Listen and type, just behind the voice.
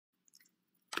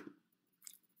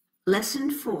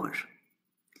lesson 4.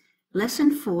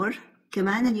 lesson 4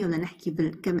 كمان اليوم نحكي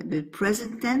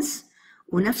بالpresent tense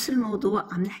ونفس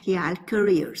الموضوع عم نحكي على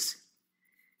careers.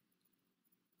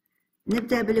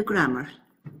 نبدأ بالجرامر.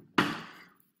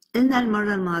 قلنا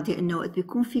المرة الماضية إنه وقت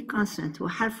بيكون في consonant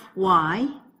وحرف Y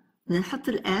بدنا نحط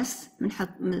الS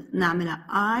نعملها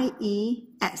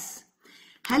IES.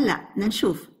 هلا بدنا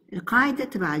نشوف القاعدة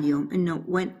تبع اليوم إنه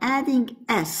when adding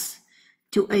S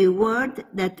to a word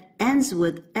that ends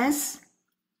with S,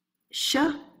 sh,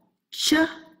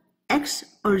 X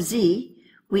or Z,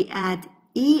 we add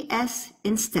ES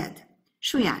instead.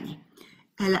 شو يعني؟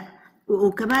 هلا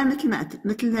وكمان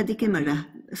مثل هذيك المرة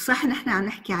صح نحن عم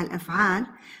نحكي على الأفعال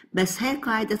بس هاي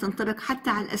القاعدة تنطبق حتى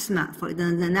على الأسماء. فإذا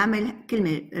بدنا نعمل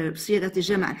كلمة بصيغة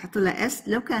الجمع نحط لها S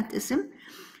لو كانت اسم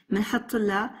بنحط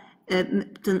لها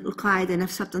القاعدة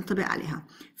نفسها بتنطبق عليها.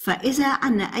 فإذا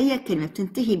عنا أي كلمة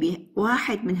بتنتهي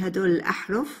بواحد من هدول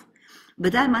الأحرف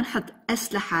بدل ما نحط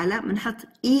S لحالها بنحط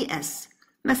ES.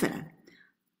 مثلا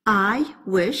I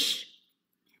wish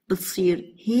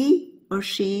بتصير he or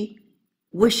she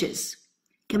wishes.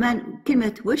 كمان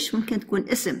كلمة wish ممكن تكون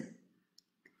اسم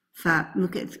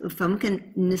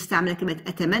فممكن نستعمل كلمة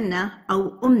أتمنى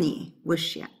أو أمنية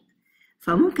wish يعني.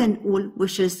 فممكن نقول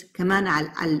wishes كمان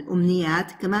على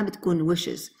الأمنيات كمان بتكون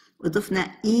wishes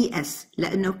وضفنا ES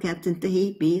لأنه كانت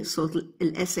تنتهي بصوت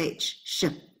ال SH ش.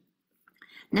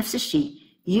 نفس الشيء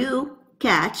you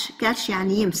catch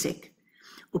يعني يمسك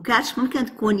وكاتش ممكن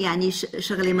تكون يعني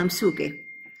شغلة ممسوكة.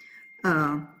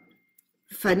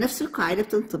 فنفس القاعدة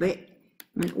بتنطبق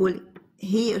بنقول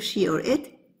he or she or it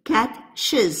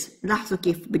catches. لاحظوا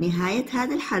كيف بنهاية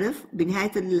هذا الحرف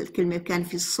بنهاية الكلمة كان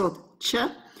في الصوت ش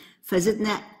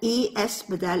فزدنا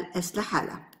ES بدل S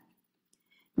لحالها.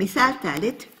 مثال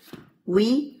ثالث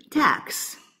we tax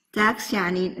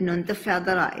يعني إنه ندفع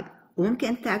ضرائب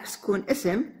وممكن tax تكون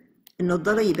اسم إنه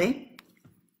الضريبة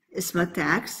اسمها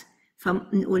tax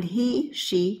فنقول he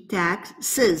she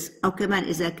taxes. أو كمان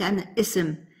إذا كان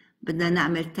اسم بدنا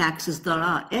نعمل taxes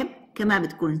ضرائب كمان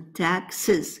بتكون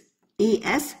taxes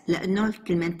ES لأنه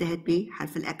الكلمة انتهت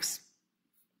بحرف الإكس.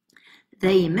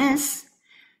 they miss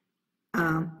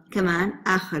كمان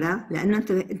آخرة لأنه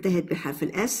انتهت بحرف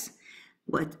الإس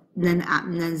بدنا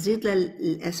نزيد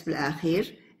للإس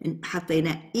بالآخير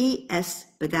حطينا ES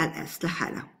بدل S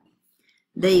لحالها.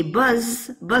 they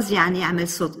buzz يعني يعمل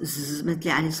صوت مثل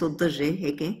يعني صوت ضجة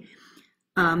هيك.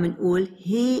 بنقول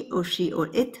he or she or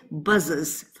it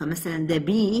buzzes. فمثلا the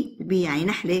bee يعني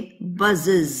نحلة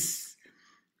buzzes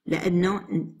لأنه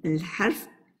الحرف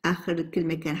آخر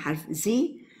الكلمة كان حرف Z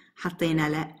حطينا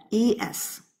له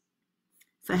ES.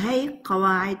 فهي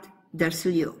قواعد درس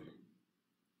اليوم.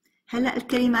 هلا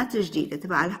الكلمات الجديدة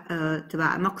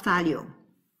تبع مقطع اليوم.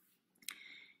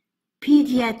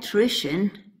 pediatrician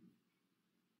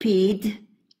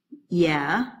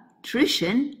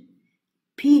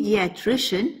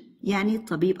pediatrician يعني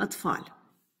طبيب أطفال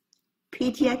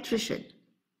pediatrician.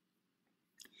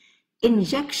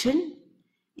 injection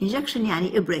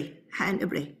يعني إبرة حقن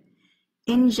إبرة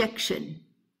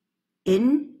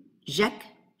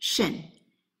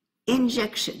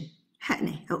injection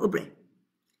حقنة أو إبرة.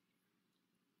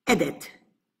 edit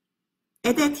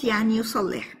يعني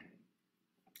يصلح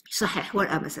يصحح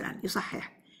ورقة مثلا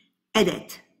يصحح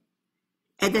edit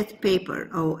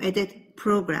paper أو edit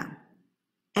program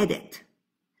edit.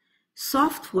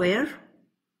 software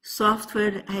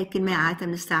هاي الكلمة عادة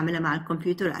بنستعملها مع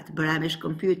الكمبيوترات برامج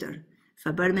كمبيوتر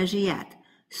فبرمجيات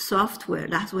software.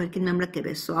 لاحظوا هاي الكلمة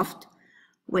مركبة soft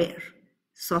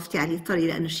يعني طري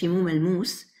لأنه شيء مو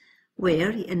ملموس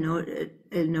where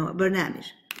إنه برنامج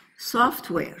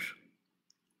software.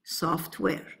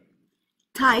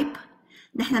 type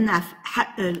نحن بنعرف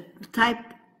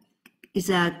type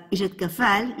إذا إجت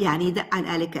كفال يعني يدق على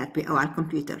الآلة الكاتبة أو على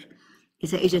الكمبيوتر.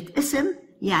 إذا إجت اسم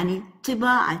يعني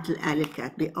طباعة الآلة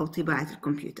الكاتبة أو طباعة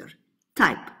الكمبيوتر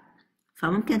type.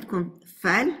 فممكن تكون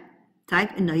فعل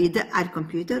type إنه يدق على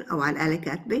الكمبيوتر أو على الآلة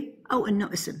الكاتبة أو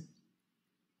إنه اسم.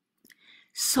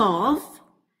 solve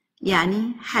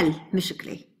يعني حل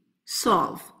مشكلة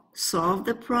solve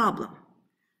the problem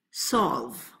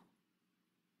solve.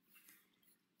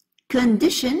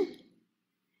 condition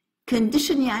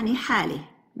يعني حالة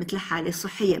مثل حالة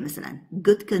صحية مثلا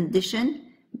good condition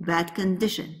bad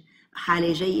condition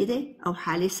حالة جيدة أو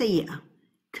حالة سيئة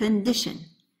condition.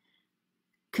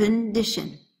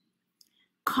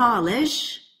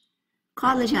 college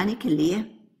يعني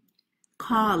كلية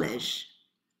college.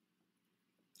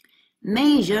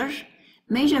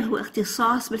 major هو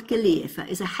اختصاص بالكلية.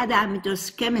 فإذا حدا عم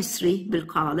يدرس chemistry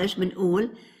بالكولج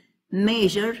بنقول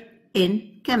major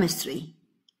in chemistry.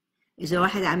 إذا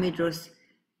واحد عم يدرس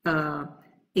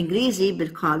إنجليزي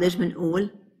بالكوليج بنقول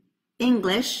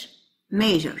English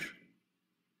major.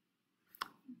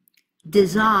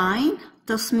 design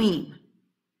تصميم،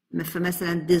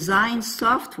 فمثلا design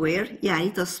software يعني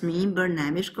تصميم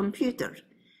برنامج كمبيوتر.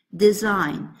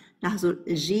 design لاحظوا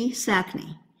الجي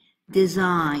ساكنة.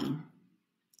 design.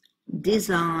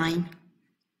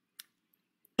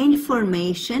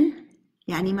 information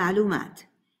يعني معلومات.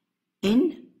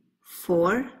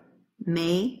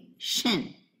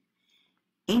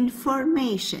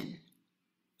 information.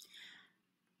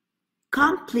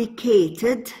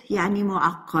 complicated يعني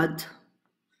معقد.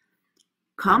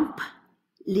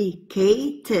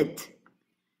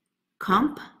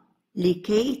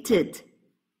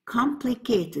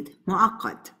 complicated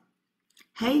معقد.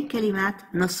 هاي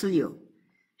كلمات نص اليوم.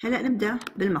 هلأ نبدأ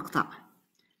بالمقطع.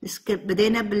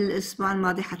 بدينا بالأسبوع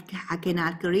الماضي حكينا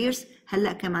على الكاريرز،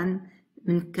 هلأ كمان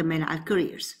بنكمل على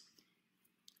الكاريرز.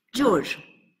 جورج،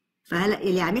 فهلأ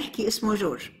اللي عم يحكي اسمه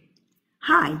جورج.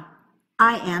 Hi,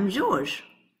 I am George.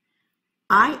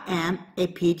 I am a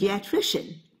pediatrician.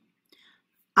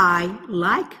 I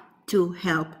like to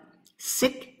help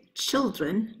sick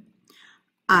children.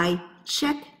 I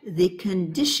check the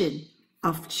condition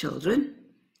of children.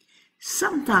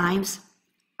 Sometimes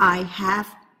I have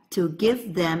to give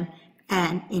them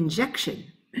an injection.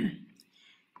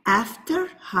 After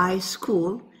high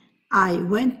school, I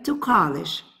went to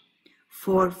college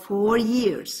for 4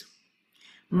 years.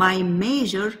 My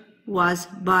major was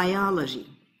biology.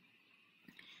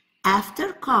 After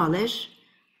college,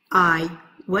 I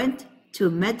went to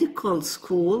medical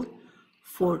school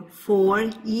for 4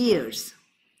 years.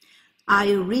 I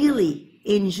really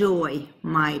enjoy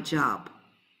my job.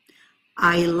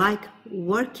 I like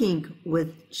working with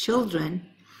children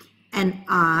and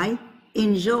I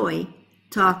enjoy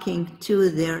talking to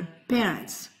their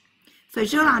parents.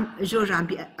 فجورج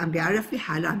عم بيعرف في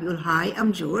حاله، عم بيقول Hi,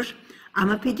 I'm George. I'm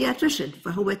a pediatrician.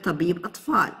 فهو طبيب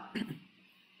أطفال.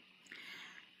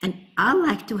 And I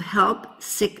like to help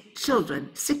sick children.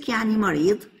 sick يعني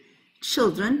مريض.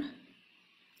 children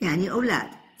يعني أولاد.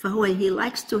 فهو he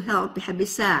likes to help بيحب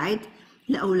يساعد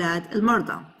الأولاد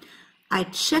المرضى. I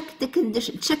check the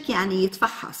condition. check يعني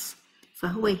يتفحص.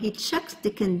 فهو he checks the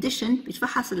condition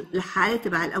بيتفحص الحالة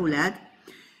تبع الأولاد.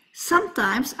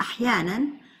 Sometimes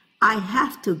أحيانا I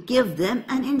have to give them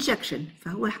an injection.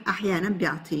 فهو أحيانا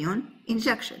بيعطيهم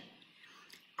injection.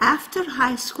 After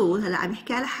high school هلا عم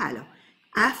يحكي على حاله.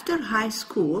 After high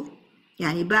school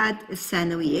يعني بعد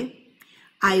الثانوية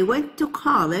I went to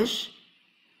college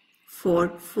for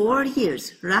 4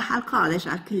 years. راح على الكوليج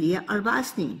على الكلية 4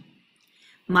 سنين.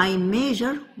 My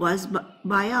major was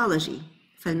biology.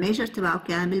 فالميجر تبعه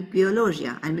كان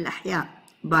بالبيولوجيا، علم الأحياء.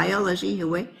 biology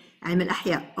هو علم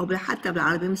الأحياء أو حتى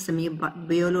بالعربي بنسميه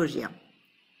بيولوجيا.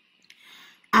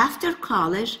 After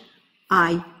college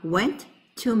I went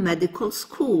to medical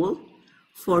school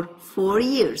for 4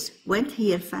 years. went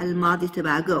هي الفعل الماضي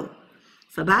تبع go.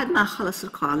 فبعد ما خلص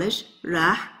الكوليج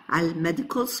راح على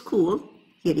الميديكال سكول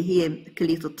اللي هي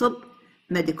كلية الطب.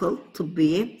 medical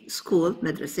طبية. school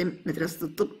مدرسة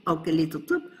الطب أو كلية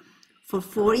الطب for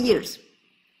 4 years.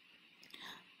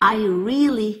 I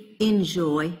really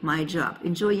enjoy my job.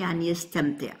 enjoy يعني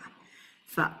يستمتع.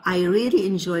 I really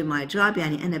enjoy my job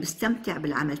يعني أنا بستمتع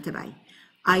بالعمل تبعي.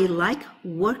 I like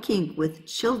working with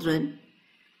children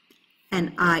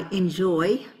and I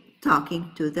enjoy talking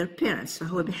to their parents.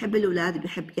 فهو بيحب الأولاد،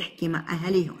 بيحب يحكي مع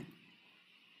أهاليهم.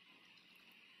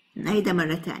 نعيدها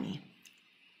مرة تانية.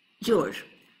 George.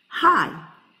 Hi,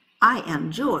 I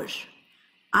am George.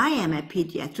 I am a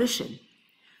pediatrician.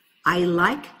 I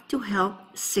like to help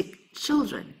sick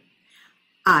children.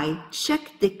 I check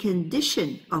the condition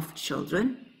of children.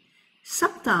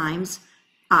 Sometimes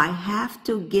I have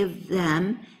to give them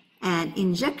an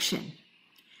injection.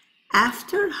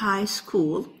 After high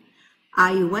school,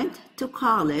 I went to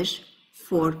college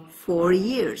for 4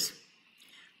 years.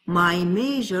 My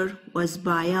major was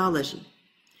biology.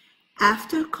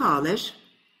 After college,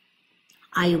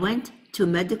 I went to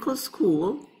medical school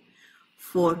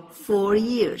for 4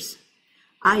 years.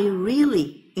 I really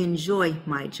enjoy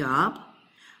my job.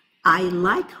 I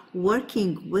like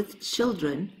working with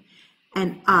children and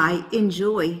I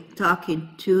enjoy talking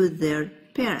to their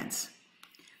parents.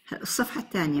 الصفحة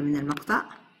الثانية من المقطع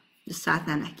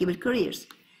لساتنا نحكي بالكاريرز.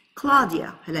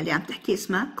 كلوديا، هلا اللي عم تحكي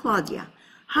اسمها كلوديا.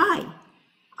 Hi,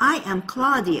 I am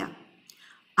Claudia.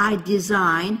 I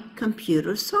design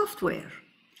computer software.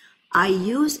 I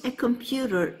use a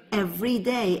computer every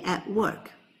day at work.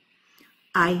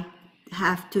 I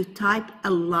have to type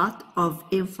a lot of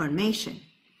information.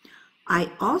 I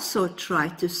also try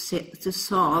to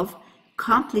solve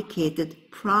complicated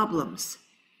problems.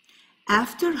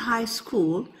 After high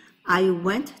school, I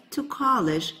went to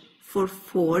college for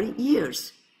 4 years.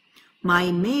 My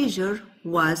major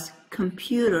was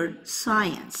computer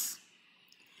science.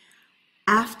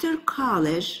 After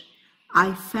college, I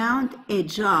found a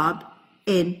job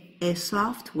in a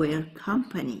software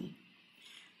company.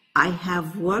 I have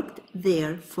worked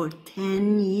there for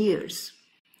 10 years.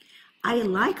 I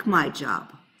like my job.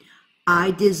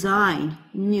 I design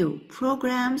new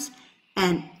programs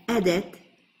and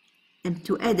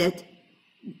to edit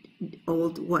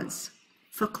old ones.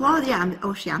 فكلوديا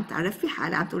أول شيء عم تعرف في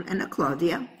حالة عم تقول أنا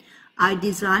كلوديا I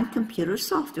design computer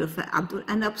software فعم تقول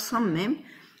أنا بصمم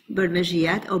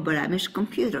برمجيات أو برامج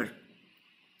كمبيوتر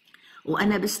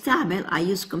وأنا بستعمل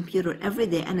I use computer every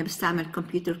day أنا بستعمل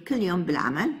كمبيوتر كل يوم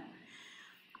بالعمل.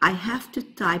 I have to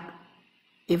type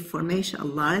information a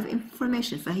lot of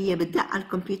information فهي بتدق على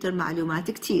الكمبيوتر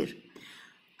معلومات كتير.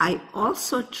 I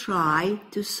also try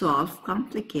to solve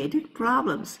complicated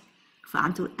problems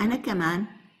فعم تقول أنا كمان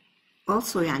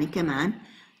also يعني كمان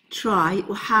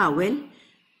try أحاول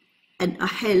أن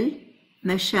أحل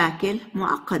مشاكل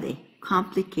معقدة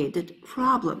complicated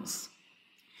problems.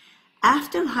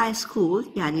 After high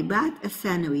school يعني بعد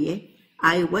الثانوية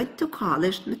I went to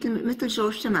college مثل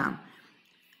جورج تمام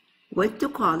went to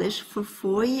college for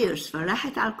 4 years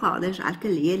فرحت على الكوليج على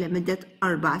الكلية لمدة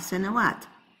 4 سنوات.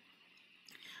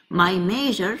 My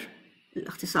major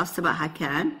الاختصاص تبعها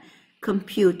كان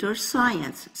computer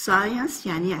science. science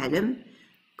يعني علم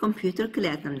كمبيوتر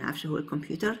كلياتنا بنعرف شو هو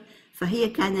الكمبيوتر فهي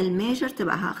كان الميجر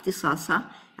تبعها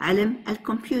اختصاصها علم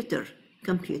الكمبيوتر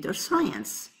computer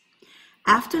science.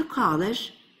 After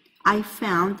college I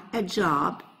found a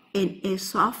job in a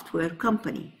software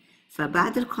company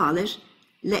فبعد الكوليج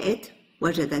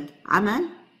وجدت عمل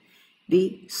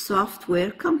بسوفتوير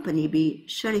كومباني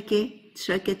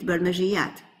بشركة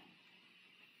برمجيات.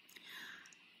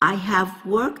 I have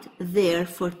worked there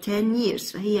for 10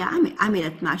 years فهي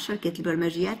عملت مع شركة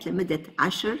البرمجيات لمدة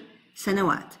 10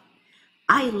 سنوات.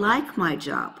 I like my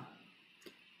job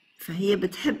فهي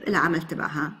بتحب العمل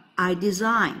تبعها. I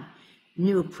design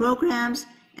new programs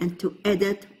and to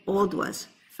edit old ones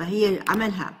فهي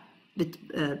عملها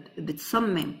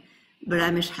بتصمم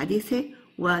برامج حديثة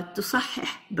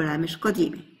وتصحح برامج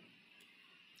قديمة.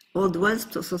 old ones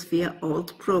بتقصد فيها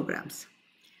old programs.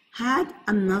 هاد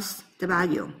النص تبع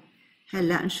اليوم.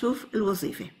 هلا نشوف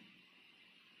الوظيفة.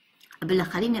 قبل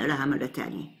خليني أقراها مرة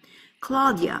تانية.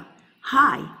 Claudia.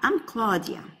 Hi, I'm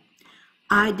Claudia.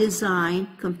 I design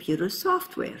computer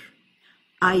software.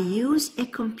 I use a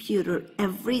computer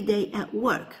every day at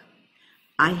work.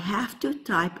 I have to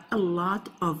type a lot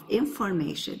of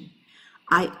information.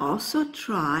 I also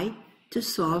try to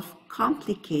solve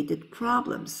complicated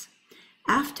problems.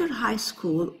 After high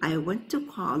school, I went to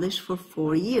college for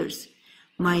 4 years.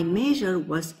 My major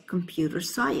was computer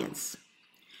science.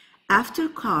 After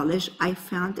college, I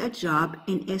found a job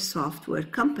in a software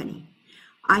company.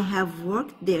 I have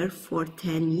worked there for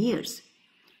 10 years.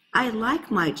 I like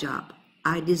my job.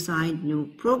 I design new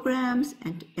programs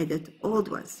and edit old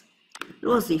ones.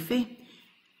 الوظيفة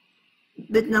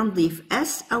بدنا نضيف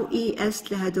S أو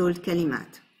ES لهدول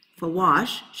الكلمات.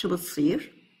 فواش شو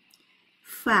بتصير؟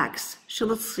 fax شو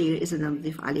بتصير إذا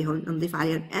نضيف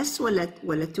عليهم S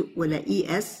ولا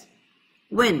ES؟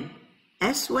 when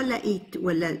S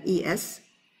ولا ES؟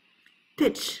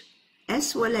 pitch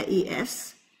S ولا ES؟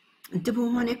 انتبهوا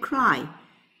هون cry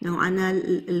نوعنا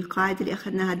القاعدة اللي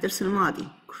أخذناها الدرس الماضي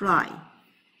cry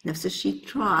نفس الشيء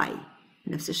try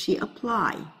نفس الشيء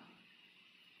apply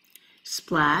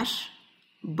splash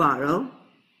borrow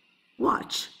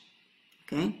watch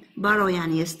okay borrow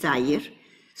يعني يستعير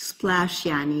splash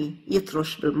يعني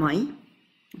يطرش بالمي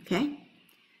okay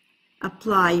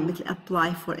apply مثل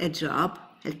apply for a job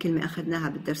هالكلمة أخذناها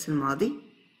بالدرس الماضي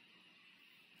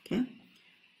okay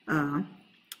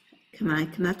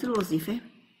كمان الوظيفة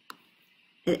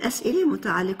الأسئلة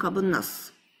متعلقة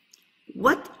بالنص.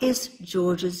 What is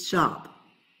George's job?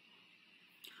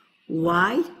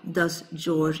 Why does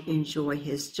George enjoy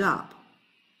his job?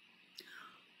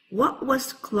 What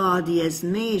was Claudia's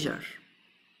major?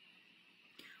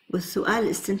 والسؤال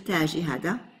الاستنتاجي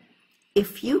هذا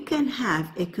If you can have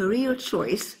a career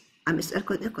choice عم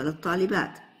أسألكم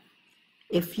الطالبات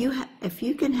If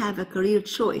you can have a career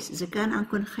choice إذا كان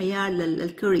عندكم خيار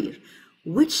للكارير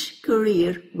Which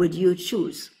career would you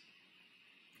choose?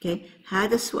 Okay.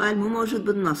 هذا السؤال مو موجود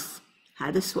بالنص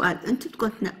هذا السؤال أنتم بدكم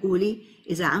تنقوا لي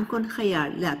إذا عندكم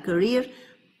خيار لكارير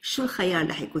شو الخيار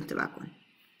اللي حيكون تبعكم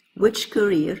Which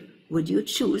career would you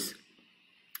choose?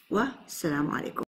 والسلام عليكم